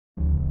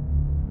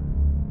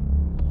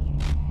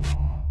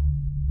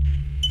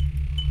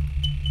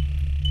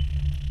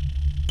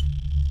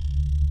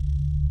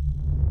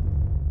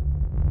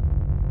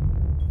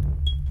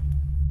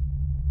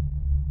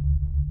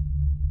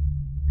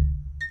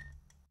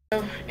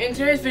In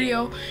today's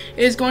video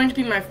is going to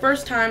be my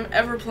first time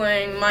ever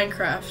playing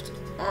Minecraft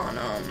on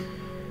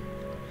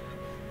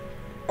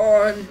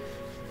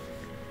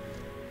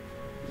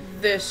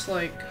this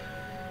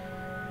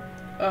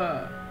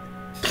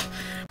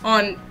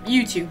on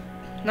YouTube.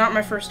 Not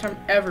my first time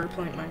ever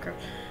playing Minecraft.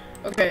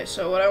 Okay,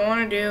 so what I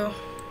want to do,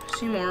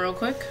 see more real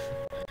quick.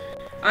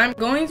 I'm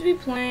going to be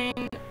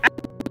playing,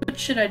 what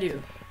should I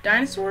do?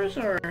 Dinosaurs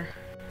or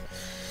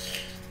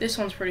this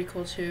one's pretty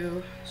cool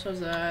too. So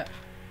is that.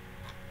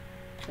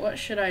 What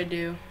should I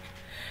do?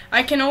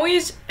 I can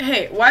always,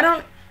 hey, why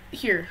don't,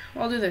 here,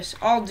 I'll do this.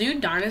 I'll do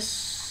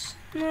dinosaurs,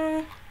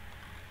 no.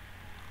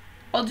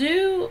 I'll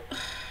do,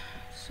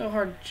 so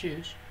hard to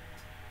choose.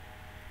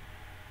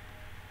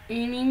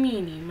 Eeny,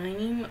 meeny,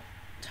 miny,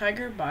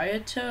 tiger by a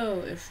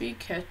toe. If he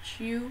catch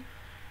you,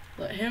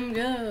 let him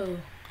go.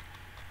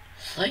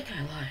 Like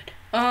I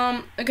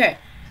lied. Okay.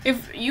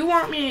 If you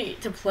want me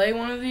to play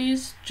one of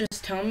these,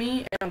 just tell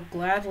me and I'll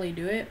gladly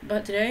do it.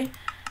 But today,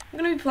 I'm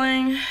going to be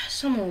playing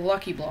some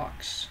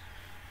Luckyblox.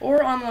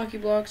 Or on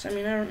Luckyblox. I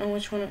mean, I don't know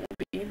which one it will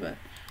be, but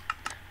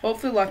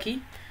hopefully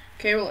lucky.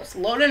 Okay, well, let's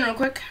load in real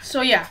quick.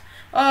 So, yeah.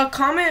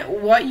 Comment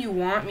what you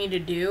want me to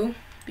do.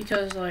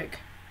 Because, like,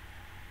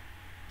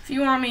 if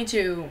you want me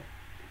to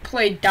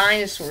play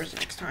dinosaurs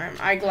next time,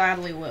 I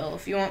gladly will.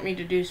 If you want me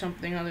to do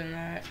something other than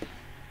that,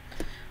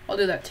 I'll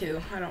do that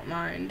too. I don't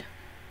mind.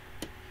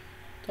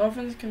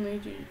 Dolphins can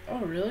make you... Oh,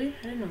 really?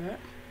 I didn't know that.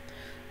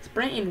 It's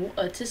brain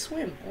to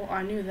swim. Well,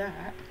 I knew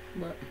that,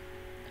 but...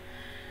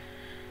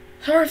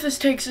 Sorry if this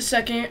takes a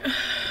second.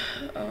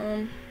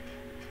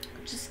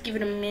 Just give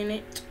it a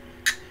minute.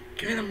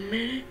 Give it a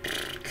minute.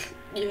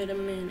 Give it a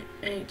minute.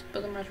 Hey, it's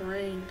building my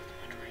terrain.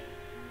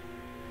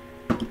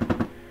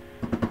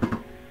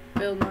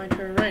 Build my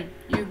terrain.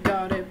 You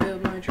got it.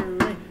 Build my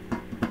terrain.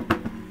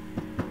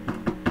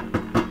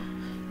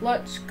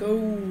 Let's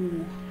go.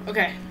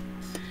 Okay.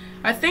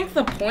 I think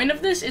the point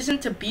of this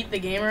isn't to beat the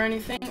game or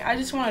anything. I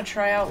just want to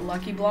try out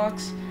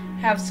Luckyblox,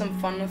 have some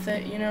fun with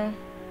it, you know?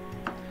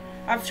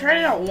 I've tried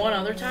it out one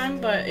other time,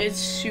 but it's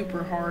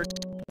super hard.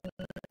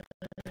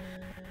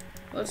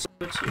 Let's see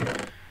what's here.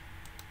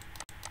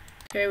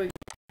 Okay, we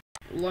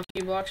got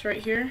Luckyblox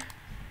right here.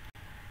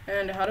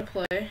 And how to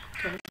play.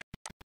 Okay.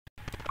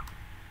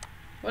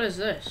 What is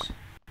this?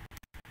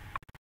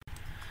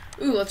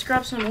 Ooh, let's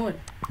grab some wood.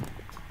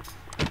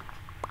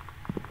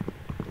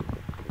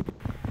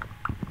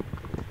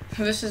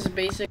 This is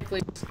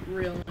basically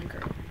real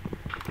Minecraft.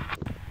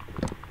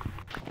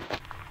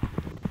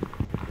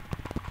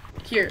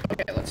 Here,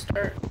 okay, let's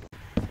start.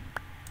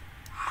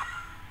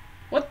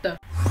 What the?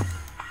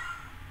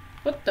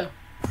 What the?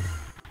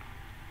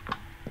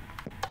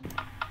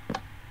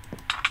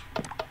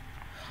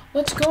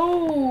 Let's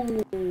go!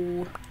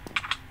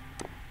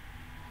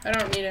 I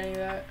don't need any of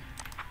that.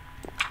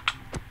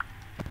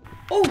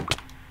 Oh!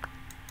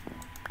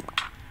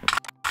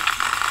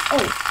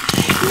 Oh!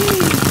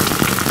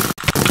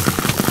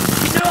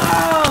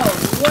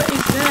 What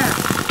is that?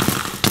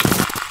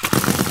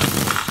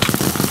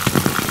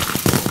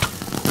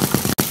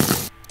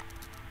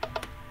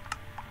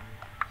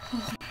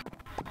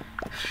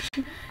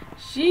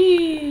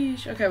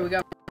 Sheesh. Okay, we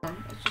got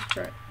one. Let's just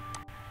try it.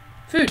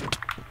 Food.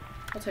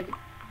 I'll take it.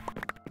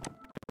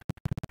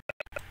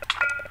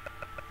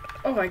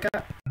 Oh, I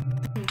got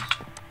things.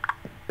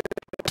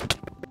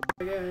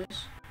 I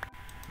guess.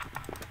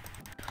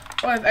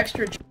 Oh, I have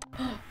extra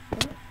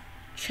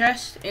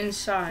chest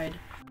inside.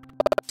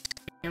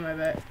 I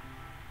bet.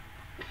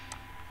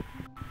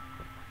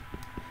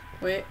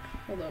 Wait,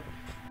 hold up.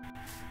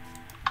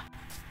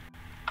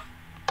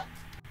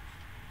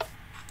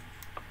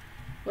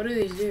 What do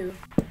these do?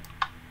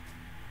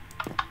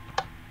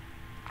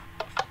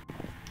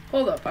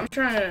 Hold up, I'm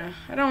trying to...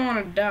 I don't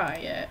want to die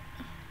yet.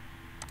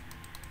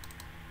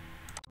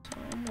 So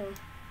I'm gonna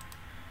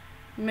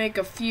make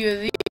a few of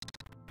these.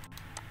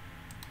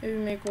 Maybe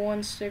make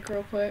one stick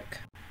real quick.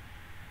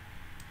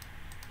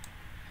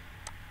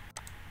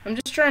 I'm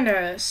just trying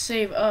to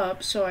save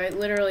up so I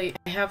literally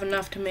have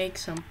enough to make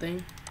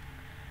something.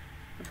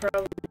 I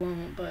probably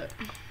won't, but...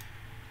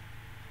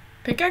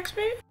 Pickaxe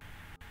maybe?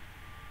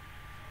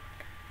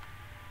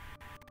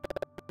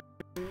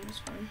 That's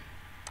fine.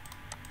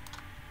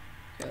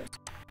 Okay,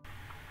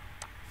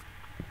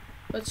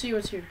 let's see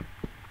what's here.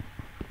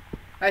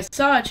 I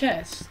saw a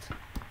chest.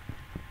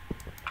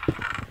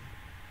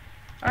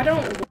 I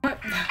don't want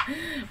that.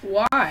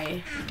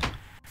 Why?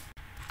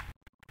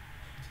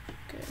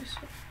 Okay,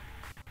 so...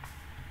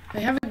 I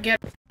haven't get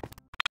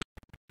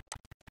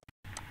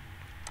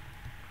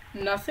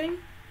nothing.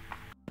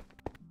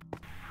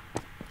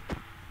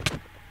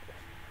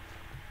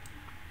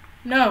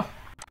 No.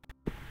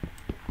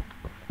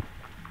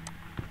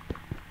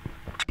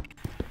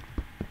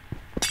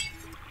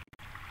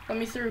 Let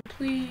me through,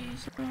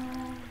 please.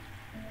 No.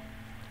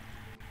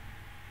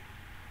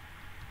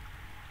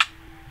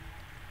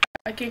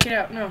 I can't get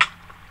out. No.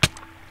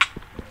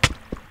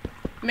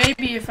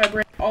 Maybe if I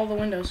break all the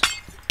windows.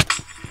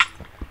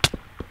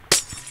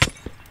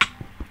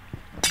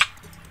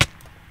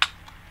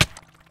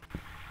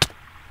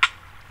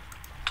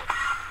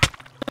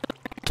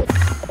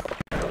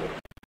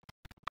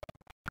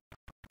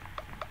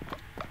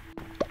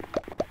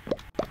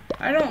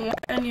 I don't want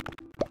any.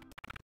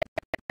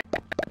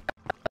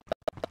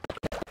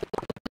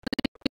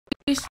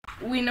 At least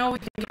we know we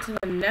can get to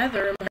the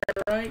nether, am I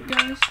right,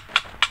 guys?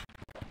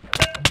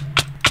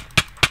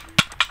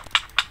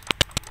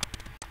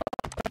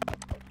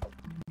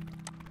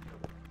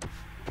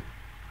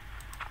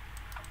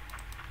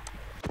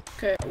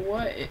 Okay,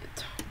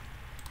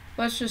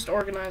 let's just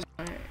organize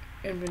my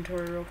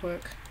inventory real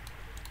quick.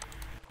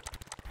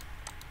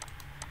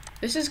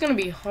 This is gonna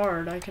be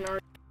hard, I can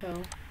already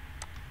tell.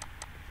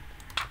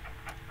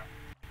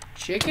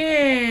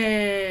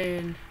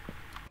 Chicken!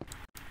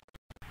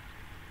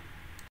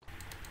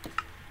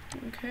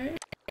 Okay,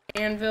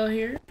 anvil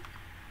here.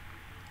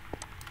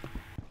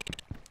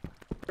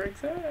 Break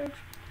that.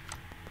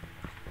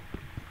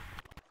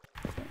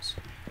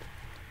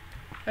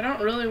 I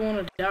don't really want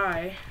to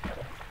die,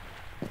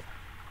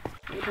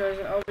 because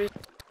I'll be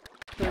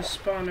gonna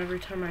spawn every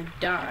time I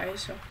die,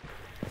 so.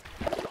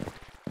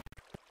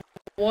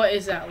 What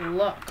is that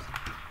luck?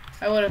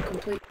 I would have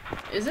complete.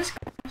 Is this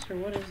glass or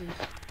what is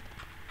this?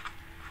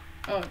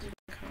 Oh, it's a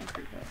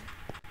concrete block.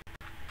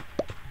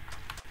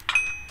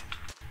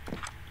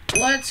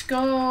 Let's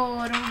go!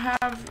 I don't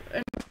have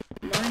any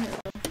miner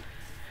though.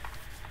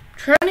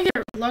 Trying to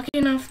get lucky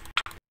enough.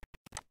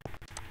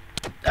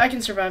 I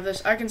can survive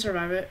this. I can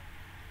survive it.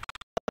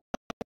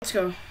 Let's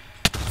go.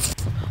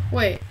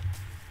 Wait.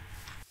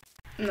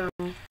 No.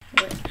 Wait.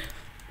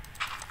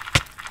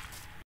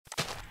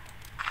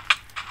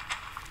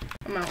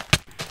 I'm out.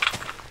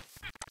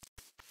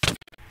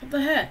 What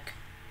the heck?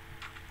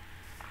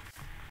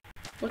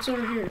 What's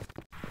over here?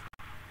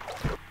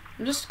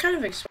 I'm just kind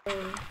of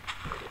exploring.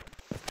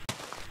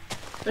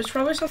 There's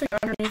probably something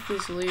underneath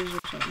these leaves or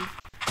something.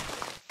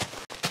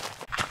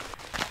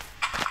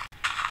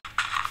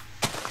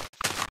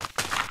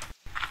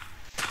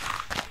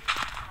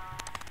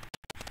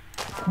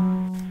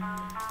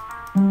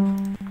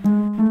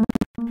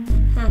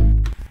 Huh.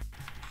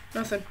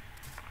 Nothing.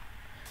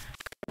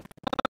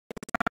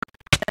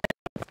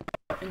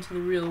 Into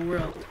the real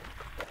world.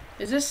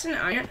 Is this an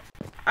iron?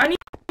 I need.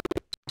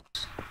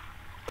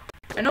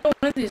 I know one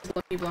of these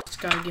lucky blocks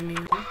gotta give me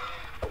one.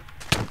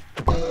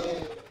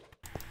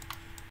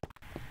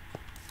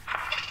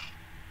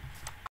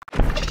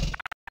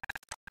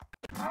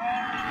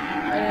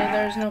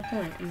 There's no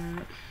point in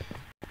that.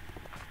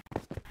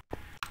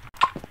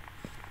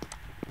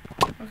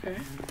 Okay.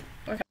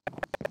 Okay.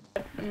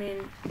 I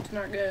mean, it's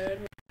not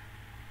good.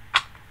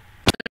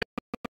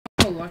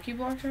 Oh, lucky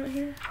blocks out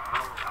here?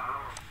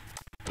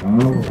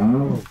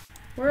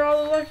 Where are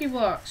all the lucky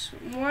blocks?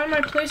 Why am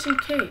I placing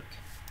cake?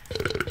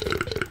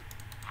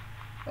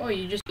 Oh,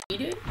 you just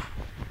eat it?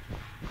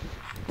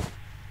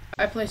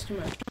 I placed too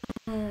much.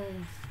 Oh.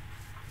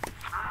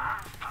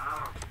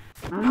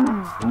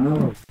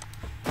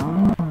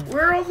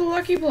 Where are all the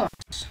lucky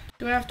blocks?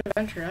 Do I have to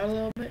venture out a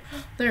little bit?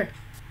 There.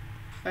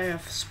 I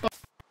have spot.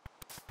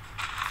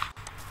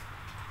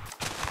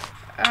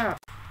 Ow.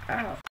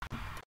 Ow.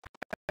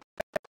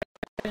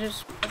 I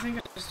think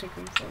I just take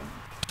them for.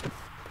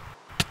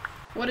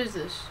 What is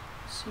this?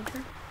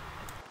 Secret?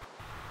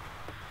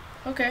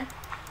 Okay.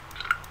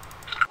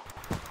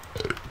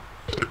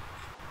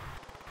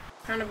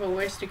 Kind of a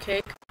waste of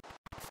cake.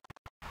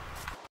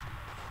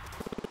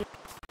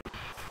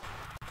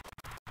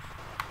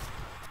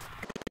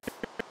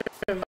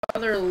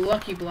 Other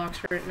lucky blocks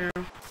right now.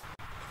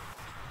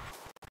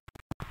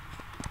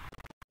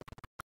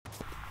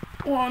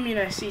 Well, I mean,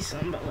 I see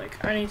some, but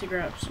like, I need to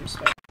grab some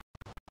stuff.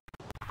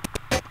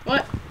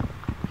 What?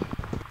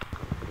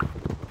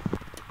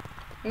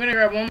 I'm gonna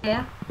grab one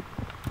more.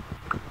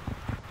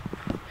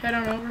 Head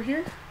on over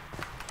here.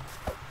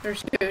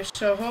 There's two,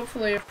 so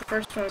hopefully if the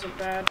first one isn't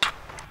bad.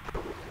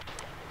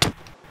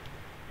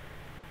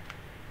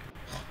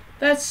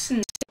 That's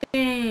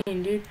insane,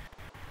 dude.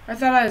 I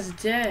thought I was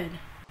dead.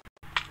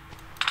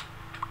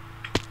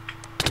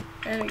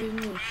 And it gives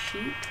me a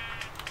sheep.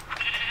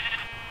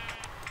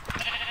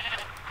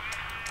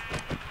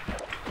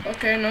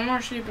 Okay, no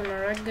more sheep in my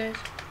reg, guys.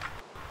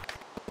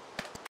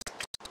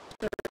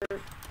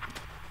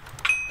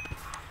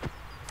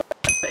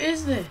 What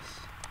is this?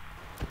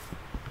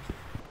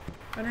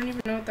 I don't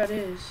even know what that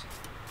is.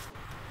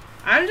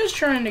 I'm just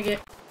trying to get...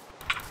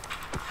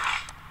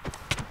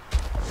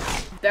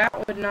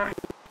 That would not...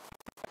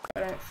 I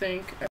don't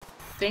think... I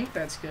think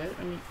that's good.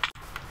 I mean...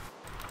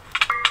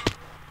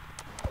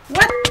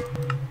 What?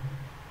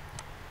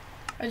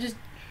 I just...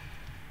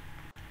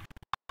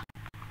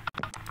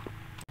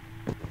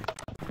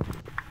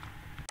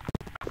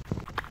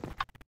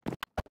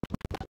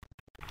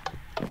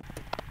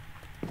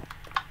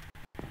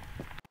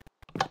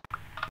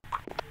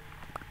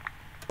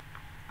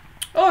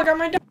 Oh, I got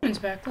my diamonds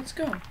back. Let's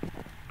go.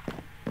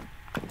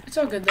 It's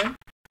all good then.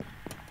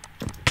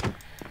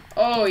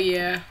 Oh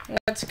yeah,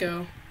 let's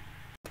go.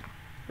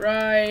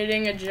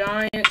 Riding a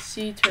giant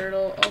sea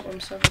turtle. Oh,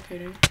 I'm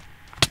suffocating.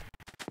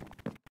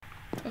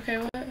 Okay,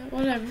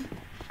 whatever.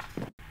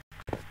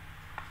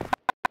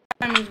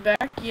 Diamonds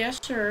back. Yes,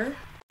 sir.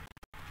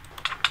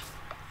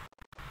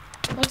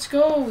 Let's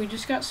go. We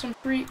just got some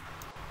free...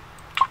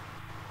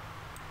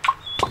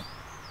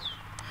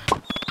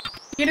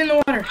 Get in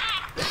the water.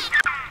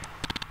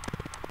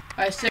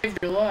 I saved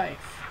your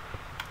life.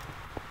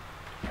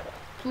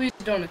 Please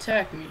don't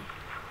attack me.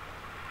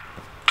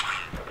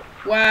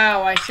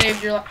 Wow, I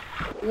saved your life.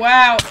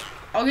 Wow.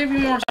 I'll give you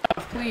more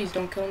stuff. Please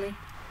don't kill me.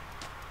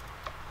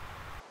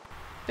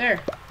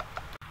 There.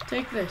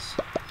 Take this.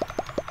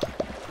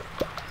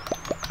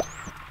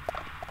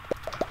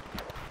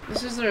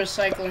 This is the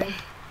recycling.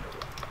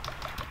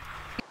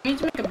 I need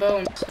to make a bow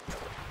and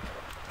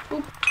stuff.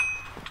 Oop.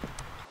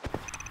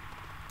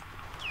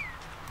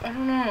 I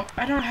don't know.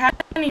 I don't have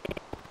any.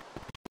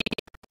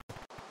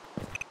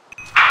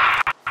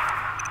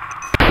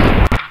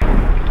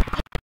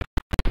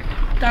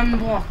 Diamond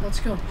block. Let's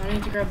go. I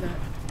need to grab that.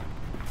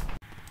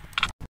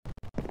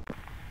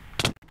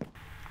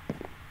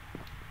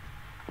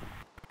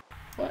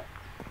 What?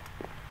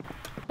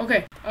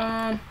 Okay.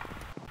 I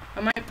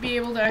might be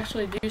able to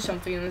actually do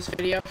something in this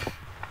video.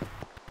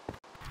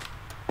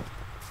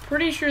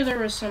 Pretty sure there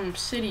was some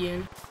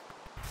obsidian.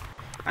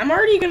 I'm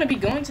already gonna be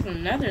going to the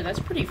nether. That's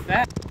pretty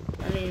fast.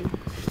 I mean,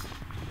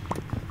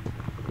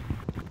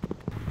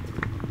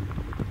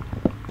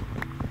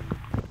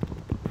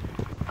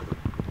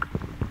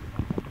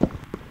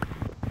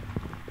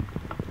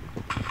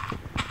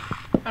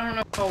 I don't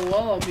know how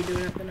well I'll be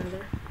doing at the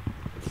nether,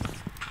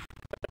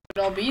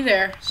 but I'll be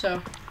there,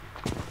 so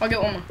I'll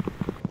get one more.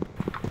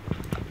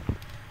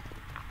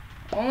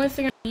 Only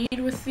thing I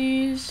need with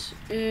these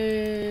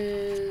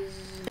is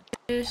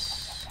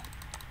this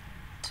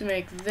to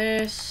make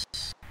this,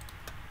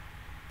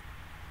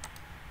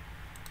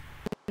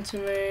 to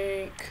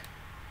make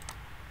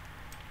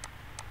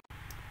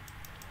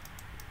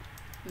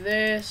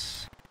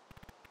this,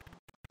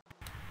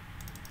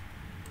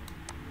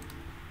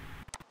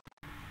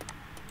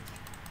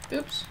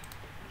 oops,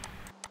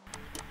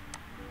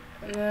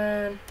 and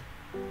then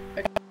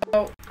I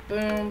go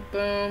boom,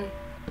 boom,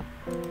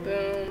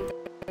 boom,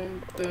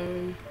 boom,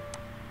 boom,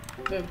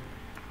 boom.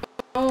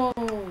 Oh,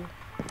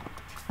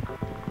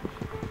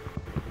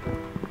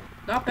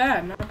 not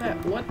bad, not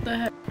bad. What the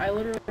heck? I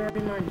literally already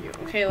mined you.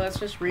 Okay, let's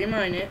just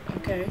remine it.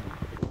 Okay.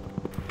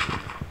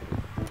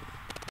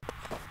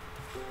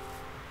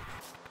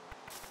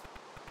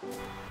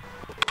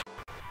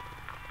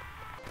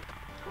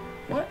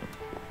 What?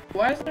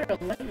 Why is there a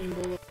lightning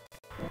bolt?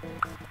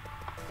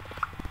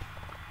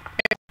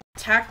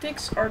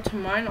 Tactics are to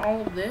mine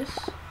all of this.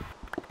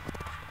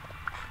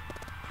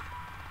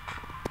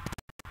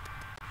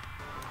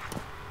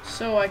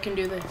 So I can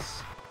do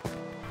this.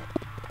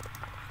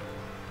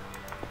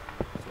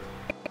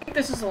 I think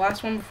this is the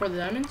last one before the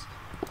diamonds.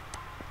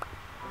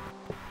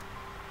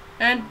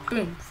 And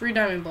boom, free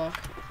diamond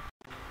block.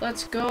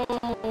 Let's go.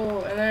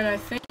 And then I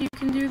think you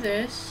can do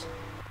this.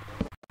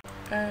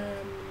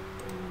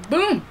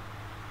 Boom!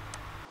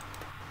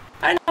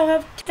 I now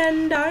have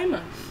 10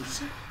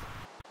 diamonds.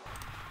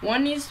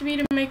 One needs to be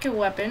to make a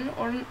weapon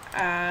or an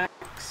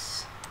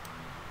axe.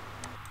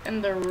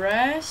 And the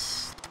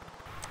rest...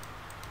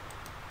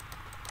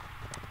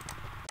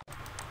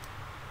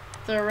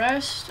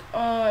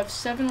 I have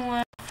 7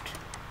 left.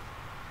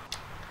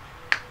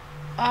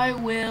 I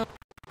will...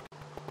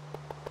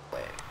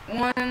 Wait.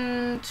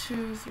 1,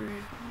 2, 3,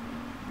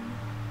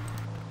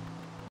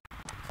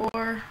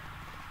 4,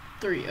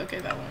 3. Okay,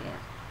 that won't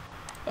work.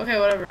 Okay,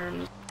 whatever.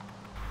 I'm just...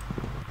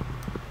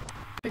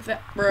 Pick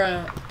that...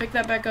 Bruh. Pick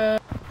that back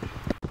up.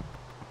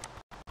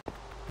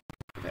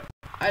 Okay.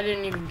 I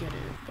didn't even get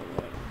it, but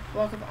whatever.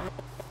 Block of iron.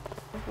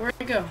 Where'd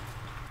it go?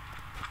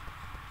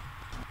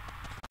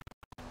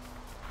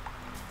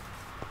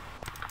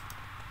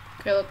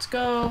 Okay, let's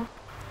go.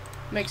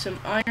 Make some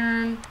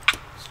iron.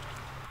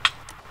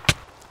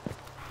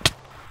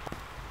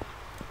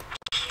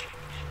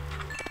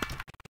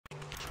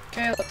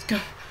 Okay, let's go.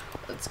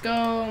 Let's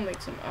go.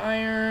 Make some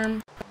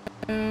iron.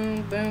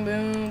 Boom, boom,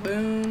 boom,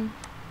 boom.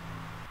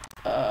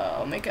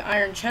 I'll make an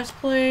iron chest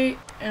plate,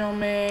 and I'll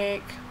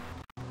make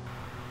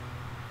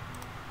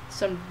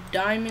some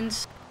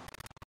diamonds.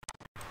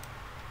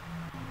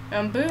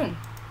 And boom.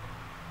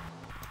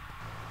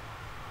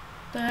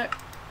 The heck?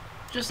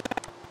 Just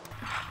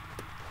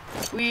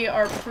we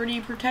are pretty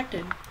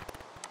protected.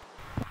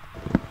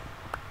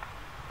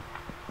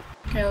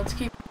 Okay, let's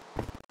keep.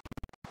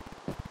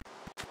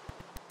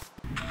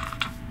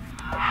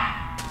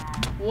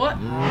 What?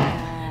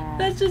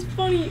 That's just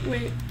funny.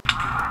 Wait.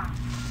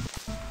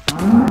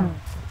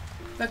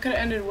 That could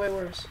have ended way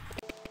worse.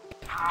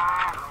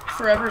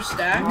 Forever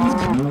stacked.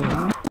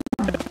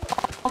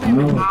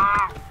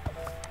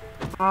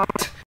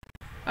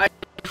 I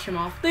pushed him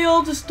off. They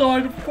all just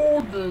died of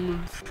fall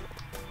damage.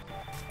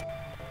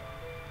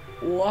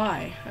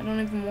 Why? I don't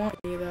even want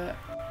any of that.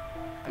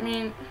 I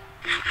mean,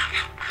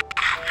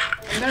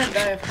 I'm gonna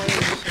die of hunger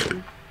or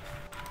something.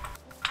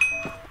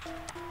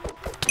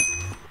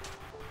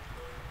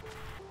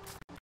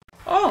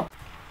 Oh!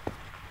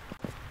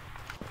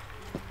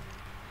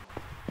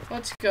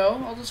 Let's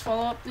go. I'll just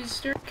follow up these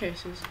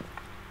staircases.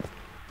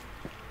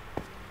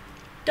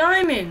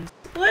 Diamonds!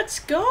 Let's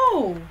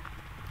go!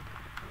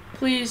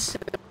 Please,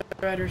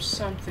 red or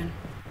something.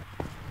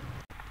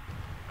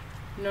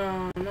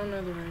 No, no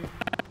netherite.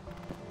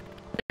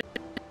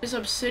 this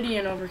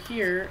obsidian over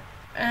here,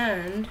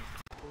 and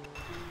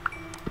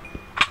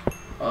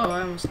oh,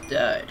 I almost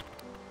died.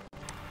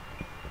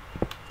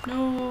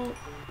 No.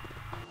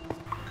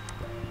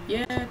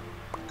 Yeah.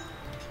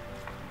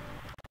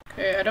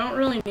 Okay, I don't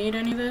really need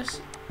any of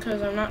this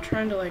because I'm not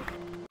trying to like.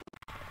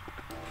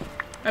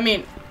 I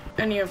mean,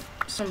 any of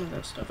some of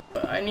this stuff,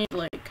 but I need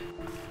like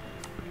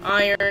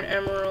iron,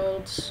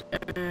 emeralds,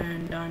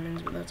 and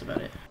diamonds, but that's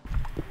about it.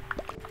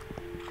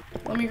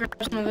 Let me grab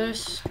some of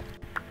this.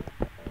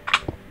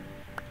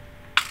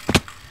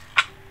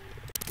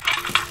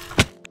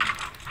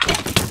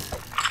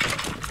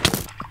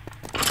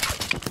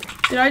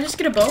 Did I just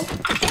get a bow?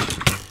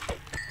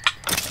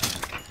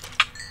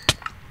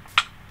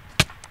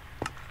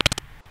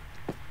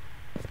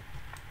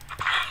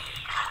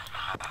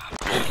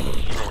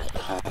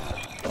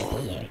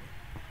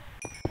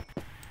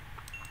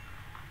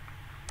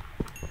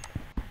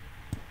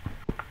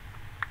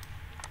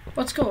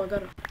 Let's go, I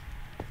got it.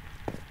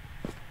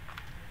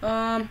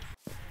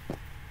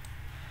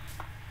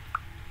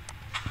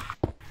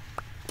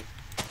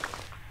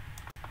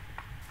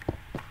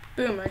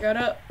 Boom, I got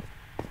up.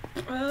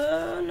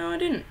 No I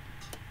didn't.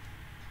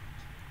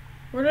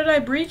 Where did I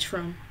breach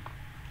from?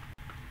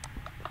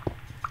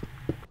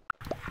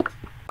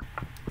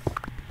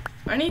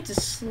 I need to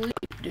sleep,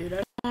 dude.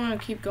 I don't want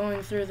to keep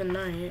going through the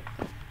night.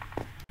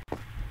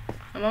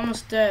 I'm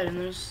almost dead and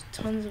there's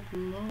tons of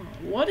mobs.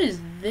 What is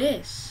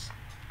this?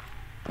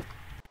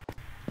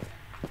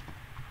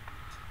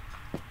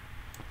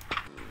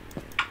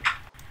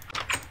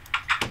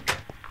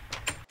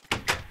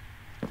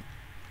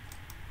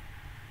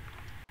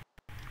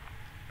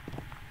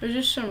 There's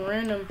just some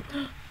random.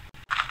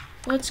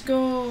 Let's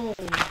go.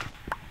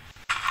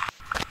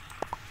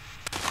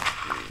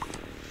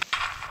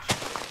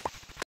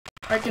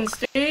 I can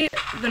stay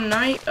the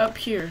night up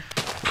here.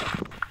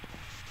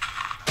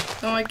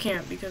 No, I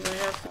can't because I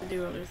have to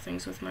do other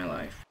things with my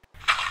life.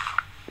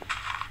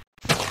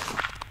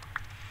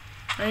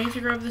 I need to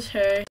grab this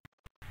hay.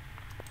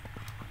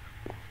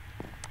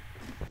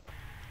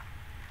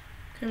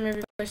 Okay,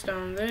 maybe place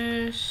down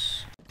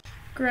this.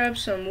 Grab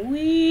some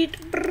wheat.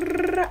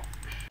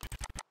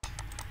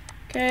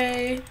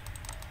 Okay,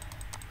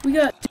 we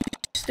got 2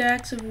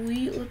 stacks of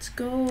wheat. Let's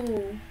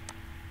go.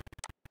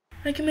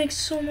 I can make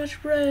so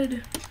much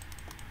bread.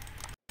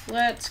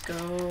 Let's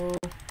go.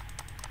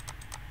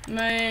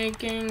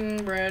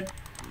 Making bread.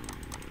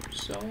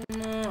 So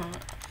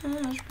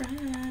much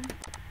bread.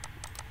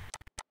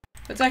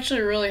 That's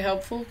actually really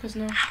helpful because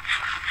now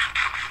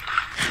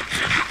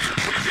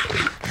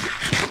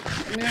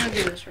I'm gonna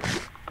do this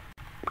right.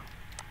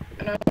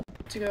 And I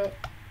want to go.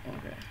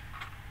 Okay.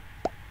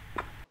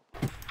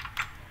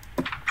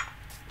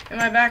 Am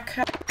I back?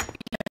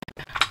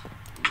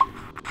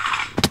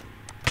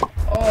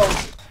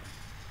 Oh,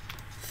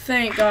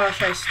 thank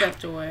gosh I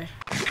stepped away.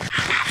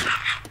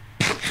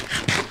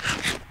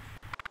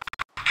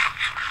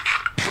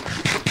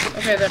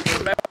 Okay, then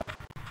we're back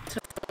to...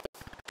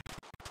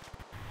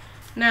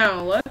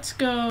 Now, let's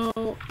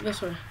go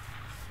this way.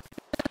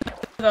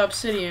 The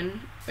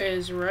obsidian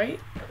is right.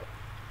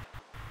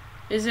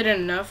 Is it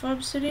enough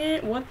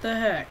obsidian? What the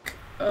heck?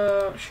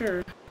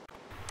 Sure.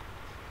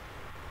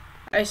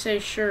 I say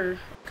sure,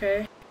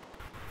 okay?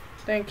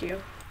 Thank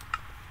you.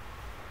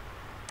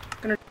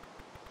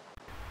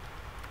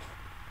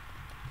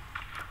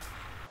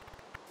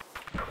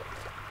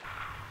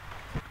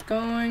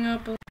 Going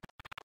up a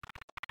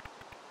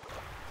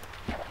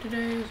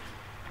today's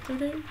the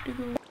day to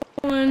go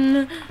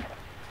on.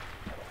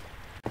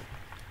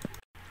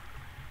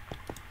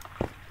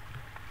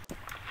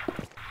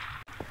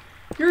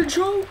 You're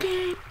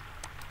joking!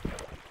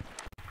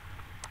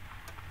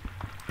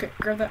 Okay,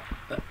 grab that.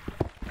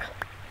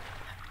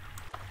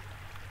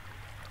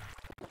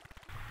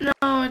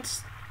 No,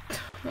 it's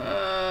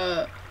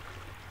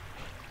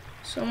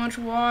so much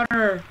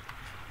water.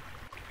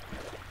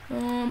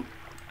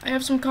 I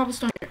have some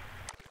cobblestone here.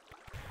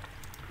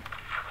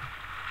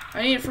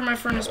 I need it for my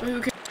furnace, but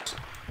who cares?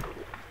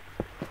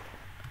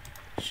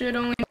 Should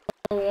only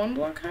go 1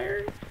 block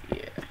higher?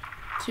 Yeah.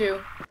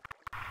 2.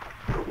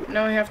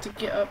 Now I have to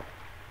get up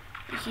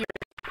here.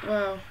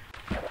 Wow.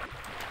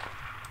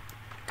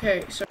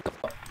 Okay, so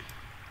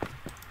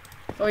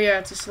oh yeah,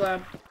 it's a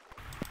slab.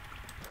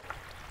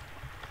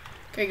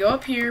 Okay, go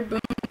up here, boom,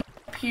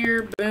 up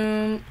here,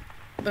 boom,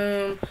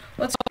 boom.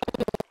 Let's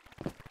go.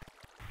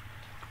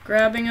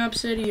 Grabbing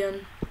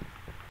obsidian.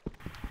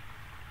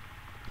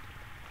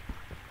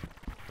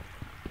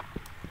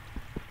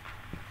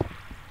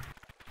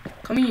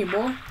 Come here,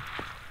 boy.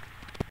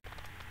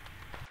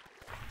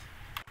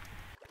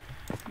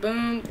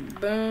 Boom,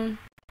 boom.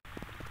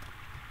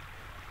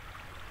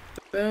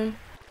 Boom.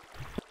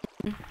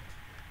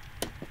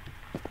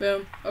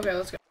 Boom. Okay,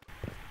 let's go.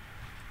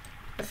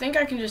 I think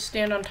I can just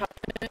stand on top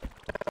of it.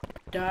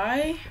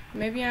 Die?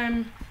 Maybe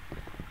I'm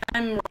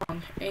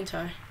wrong, ain't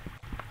I?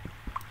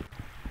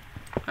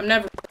 I'm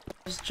never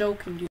just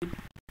joking, dude.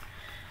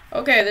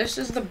 Okay, this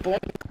is the boring.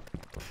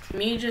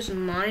 Me just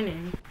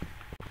mining.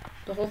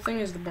 The whole thing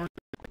is the boring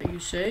you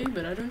say,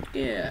 but I don't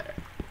care.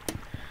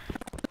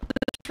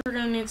 we're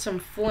gonna need some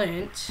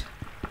flint.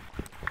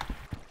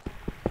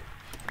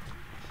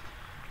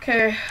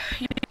 Okay,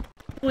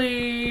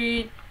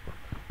 usually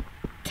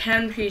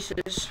 10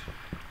 pieces.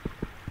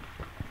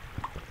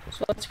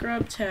 So let's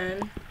grab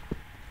 10.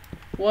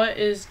 What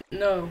is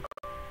no?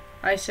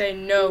 I say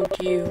no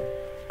to you,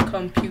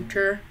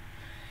 computer.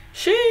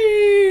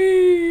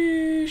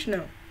 Sheesh.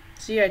 No.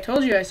 See, I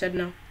told you I said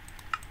no.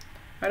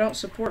 I don't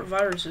support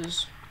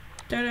viruses.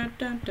 A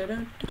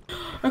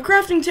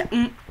crafting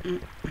table.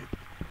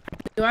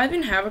 Do I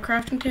even have a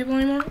crafting table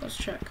anymore? Let's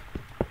check.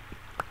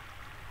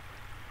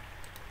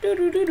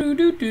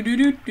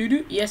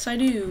 Yes, I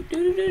do.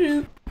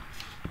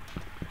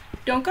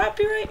 Don't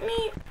copyright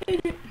me.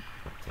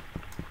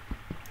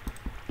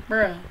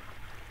 Bruh.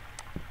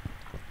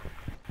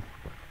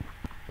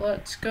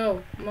 Let's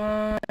go.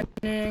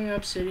 Mining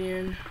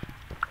obsidian.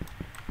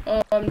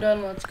 Oh, I'm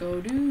done. Let's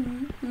go,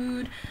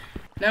 dude.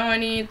 Now I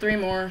need 3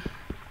 more.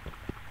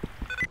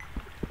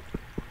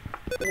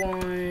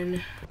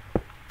 1,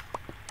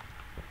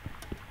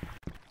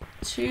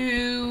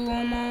 2,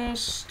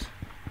 almost.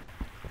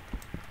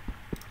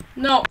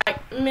 No, I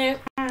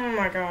missed. Oh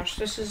my gosh,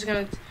 this is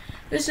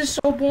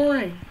so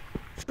boring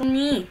for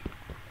me.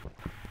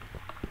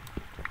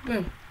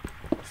 Boom.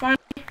 Finally.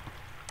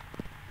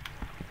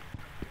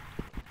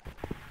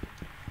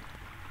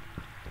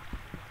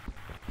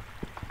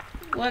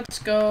 Let's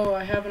go.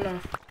 I have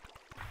enough.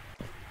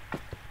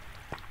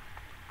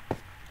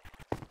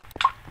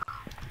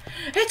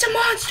 It's a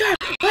monster!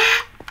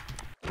 Ah!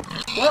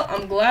 Well,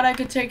 I'm glad I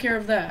could take care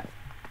of that.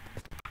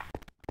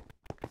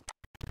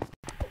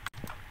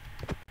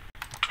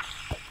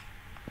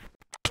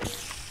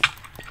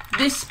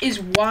 This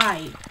is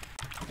why.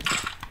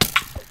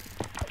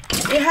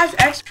 It has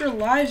extra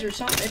lives or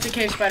something. It's a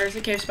cave spider. It's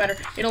a cave spider.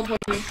 It'll poison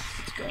me.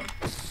 Let's go.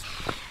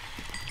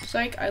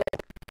 Psych, I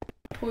like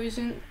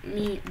poison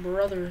me,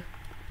 brother.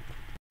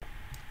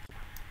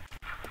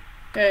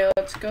 Okay,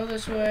 let's go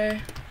this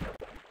way.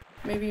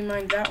 Maybe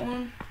mine that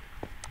one.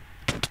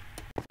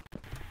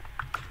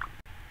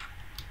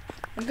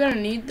 I'm gonna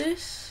need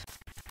this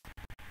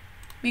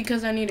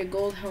because I need a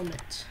gold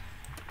helmet.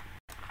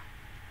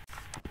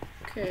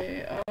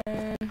 Okay,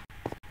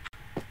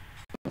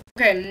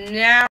 okay,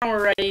 now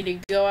we're ready to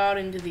go out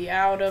into the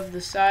out of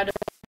the side of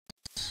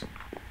us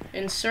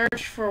and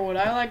search for what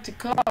I like to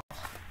call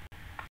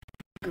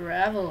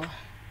gravel.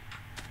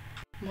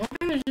 I'm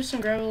hoping there's just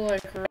some gravel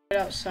like right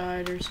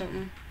outside or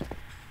something.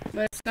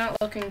 But it's not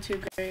looking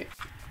too great,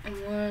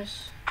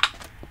 unless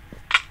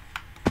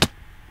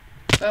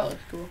that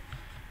looks cool.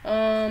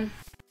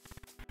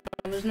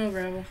 There's no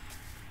gravel.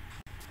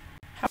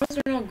 How is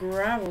there no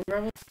gravel?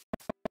 Gravel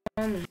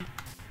common.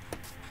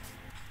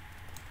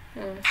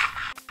 I'm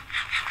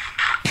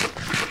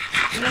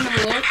gonna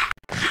look.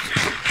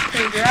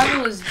 Okay,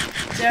 gravel is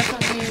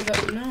definitely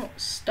the no.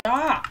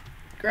 Stop.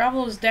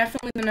 Gravel is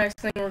definitely the next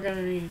thing we're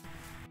gonna need.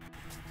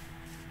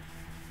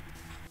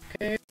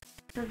 Okay,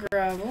 for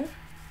gravel.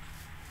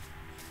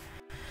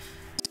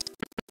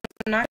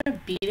 I'm not gonna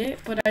beat it,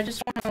 but I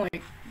just want to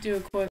like do a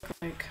quick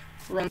like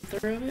run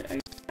through of it, I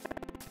guess.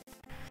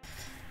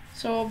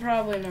 So I'll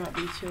probably not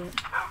be too.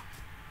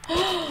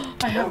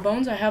 I have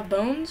bones. I have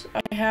bones.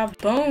 I have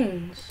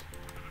bones.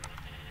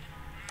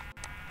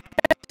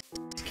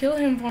 Let's kill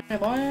him for my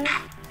boy.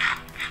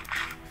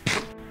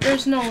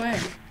 There's no way.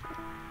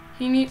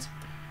 He needs.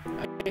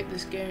 I hate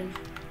this game.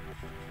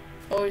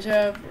 Always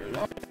have.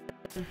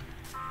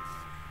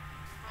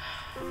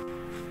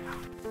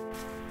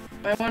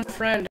 My one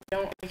friend,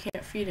 I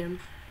can't feed him.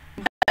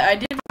 But I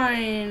did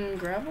find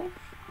gravel?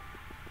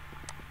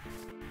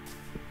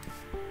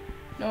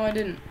 No, I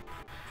didn't.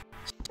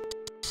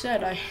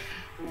 Said I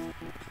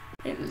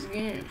hate this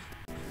game.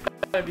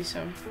 Gotta be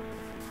some.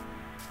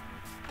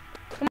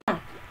 Come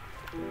on.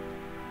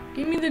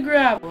 Give me the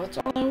gravel. That's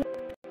all I want.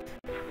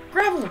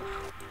 Gravel!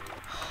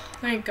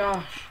 Thank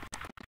gosh.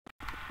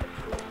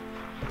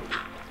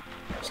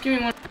 Just give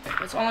me one flint.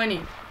 That's all I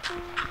need.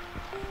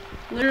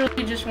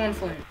 Literally just one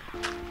flint.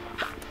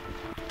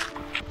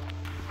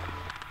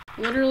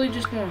 Literally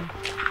just one.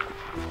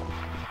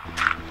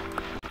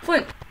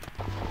 Flint.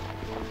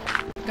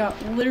 Got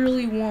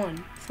literally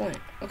one flint.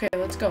 Okay,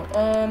 let's go.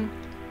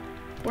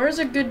 Where's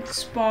a good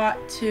spot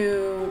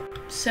to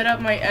set up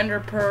my ender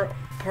pearl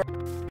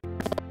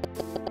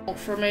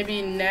for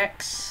maybe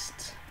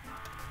next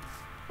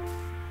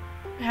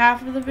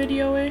half of the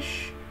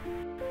video-ish?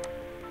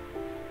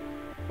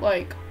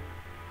 Like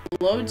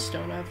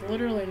lodestone. I've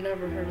literally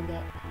never heard of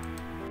that.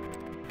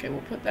 Okay,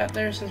 we'll put that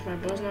there since my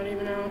bow's not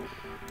even out.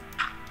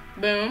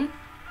 Boom.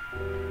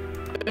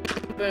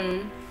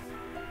 Boom.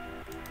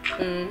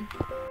 Boom.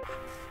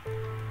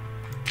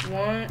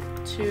 1,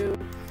 2,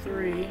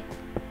 3.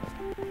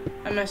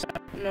 I messed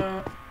up.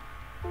 No.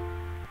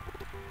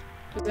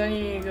 Because then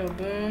you need to go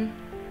boom.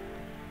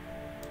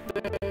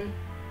 Boom.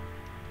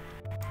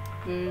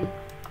 Boom.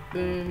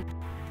 Boom.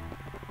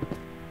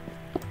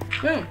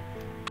 Boom.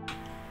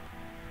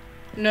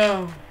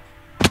 No.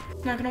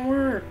 It's not gonna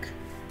work.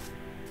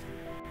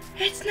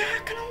 It's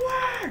not gonna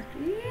work.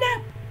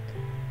 No.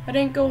 I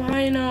didn't go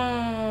high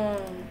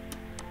enough.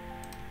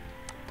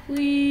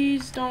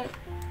 Please don't.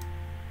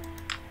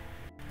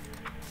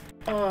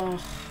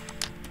 Oh.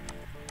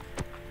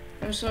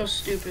 I'm so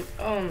stupid.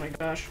 Oh my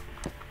gosh.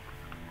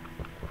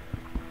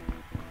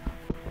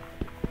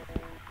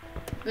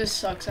 This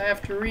sucks. I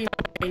have to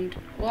rewind.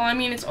 Well, I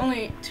mean, it's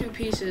only 2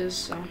 pieces,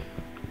 so.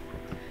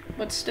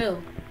 But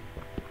still.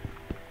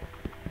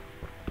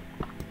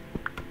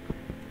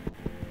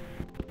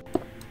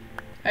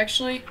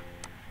 Actually,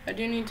 I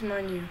do need to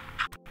mine you.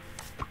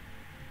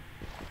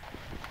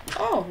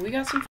 Oh, we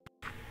got some.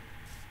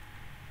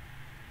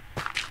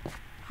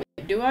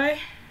 Wait, do I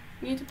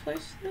need to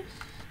place this?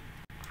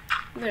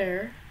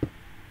 There.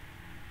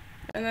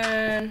 And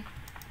then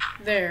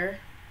there.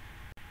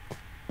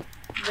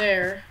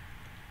 There.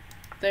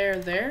 There.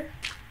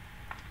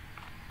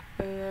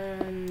 And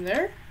then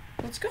there.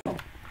 Let's go.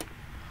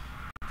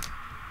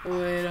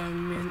 Wait a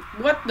minute.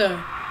 What the?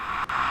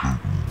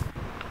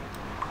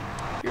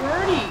 You're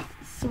already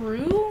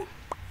through?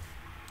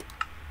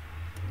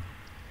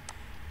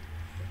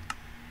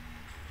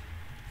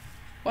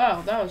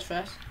 Wow, that was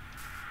fast.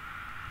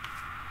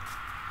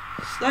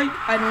 Like,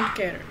 I don't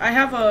care. I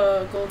have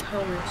a gold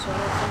helmet, so I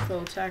don't think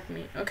they'll attack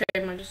me. Okay,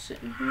 am I just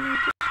sitting here like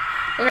this?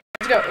 Okay,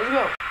 let's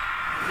go.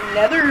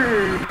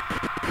 Nether!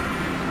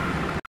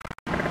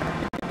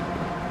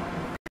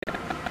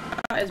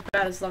 Not as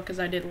bad as luck as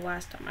I did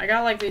last time. I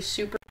got like these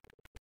super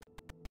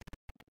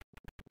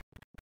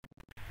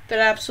that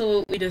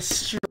absolutely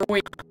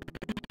destroyed.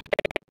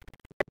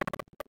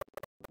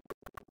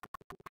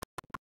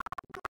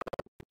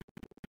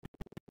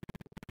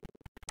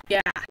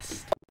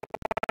 Yes.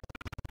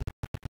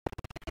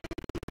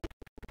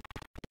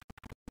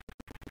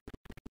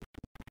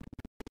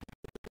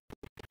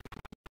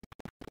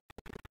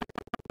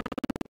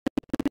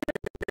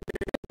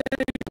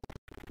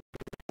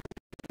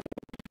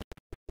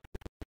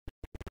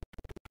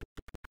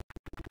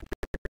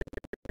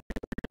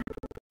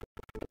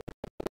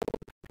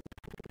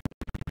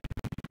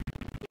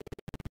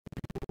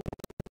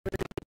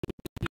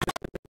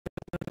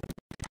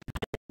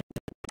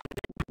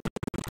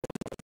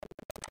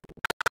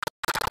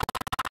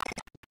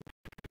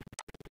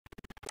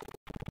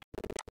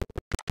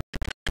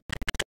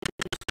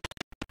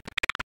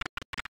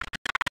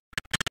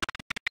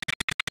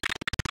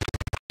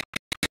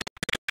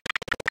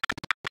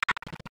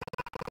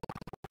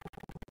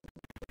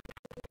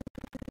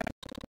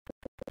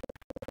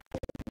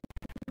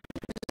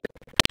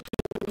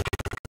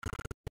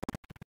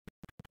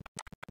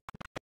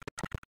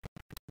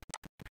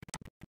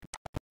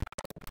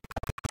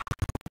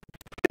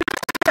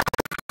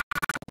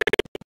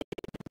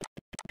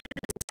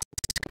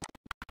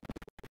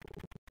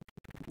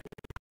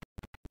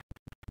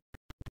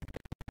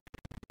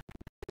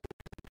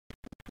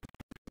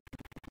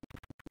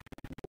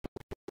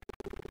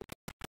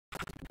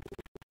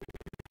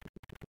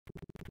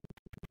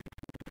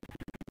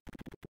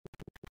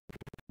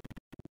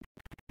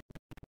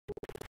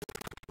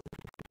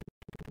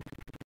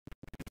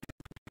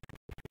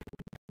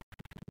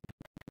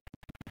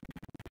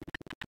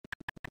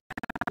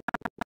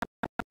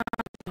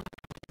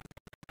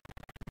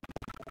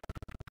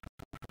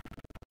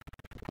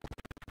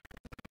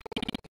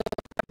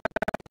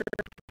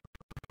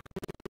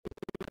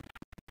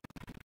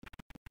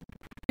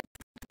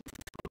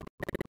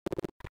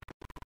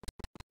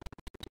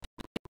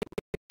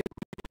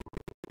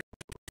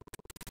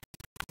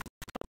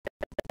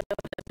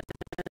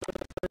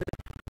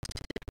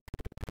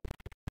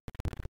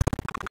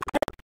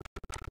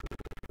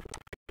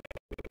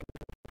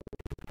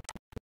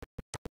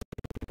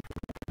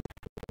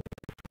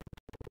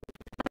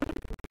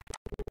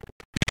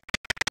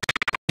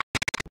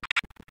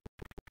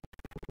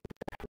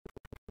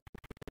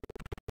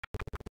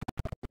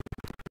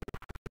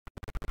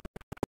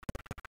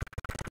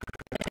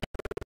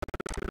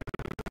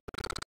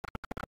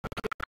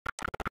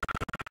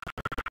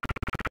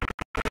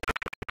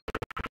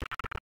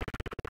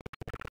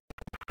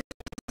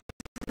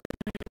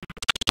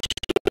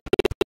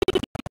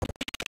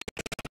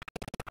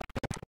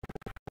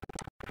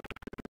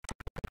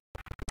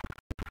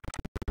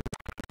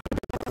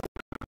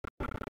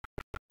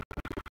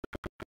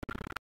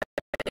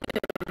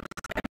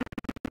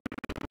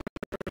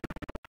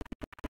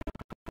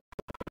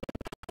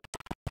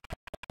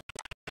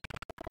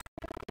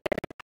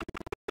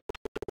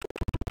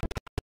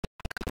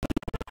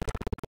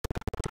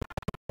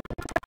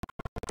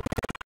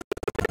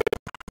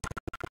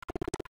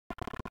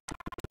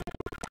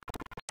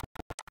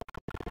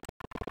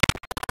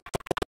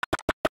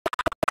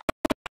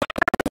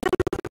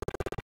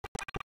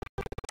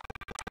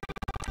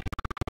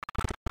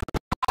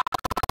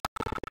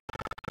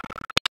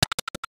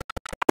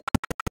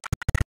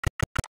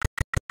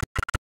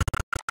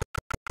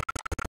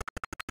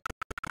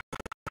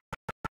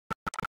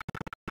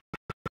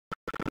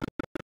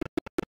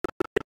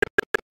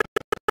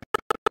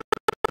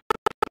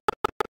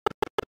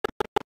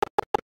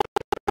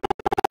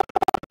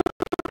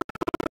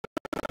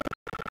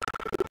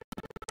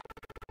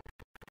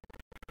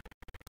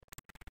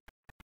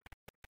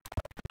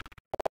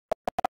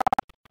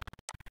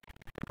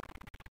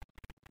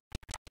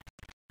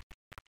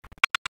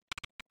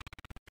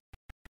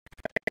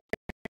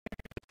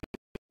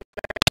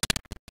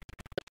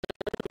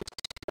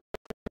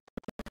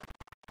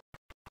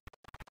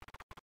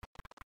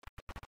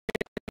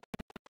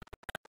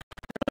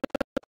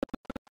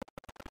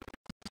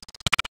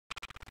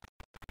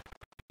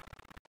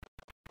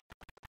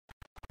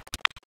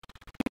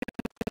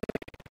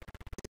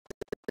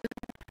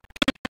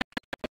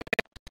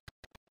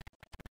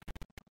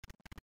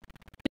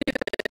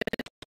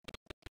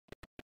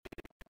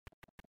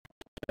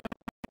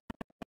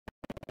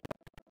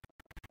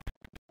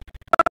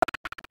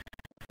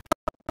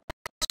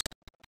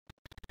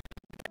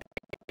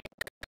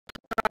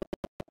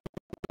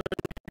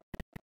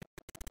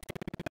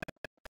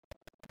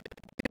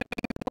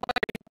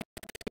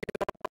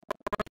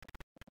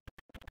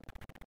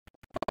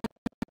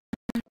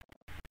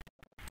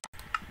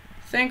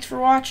 Thanks for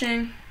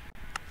watching.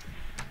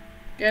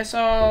 Guess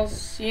I'll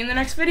see you in the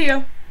next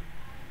video.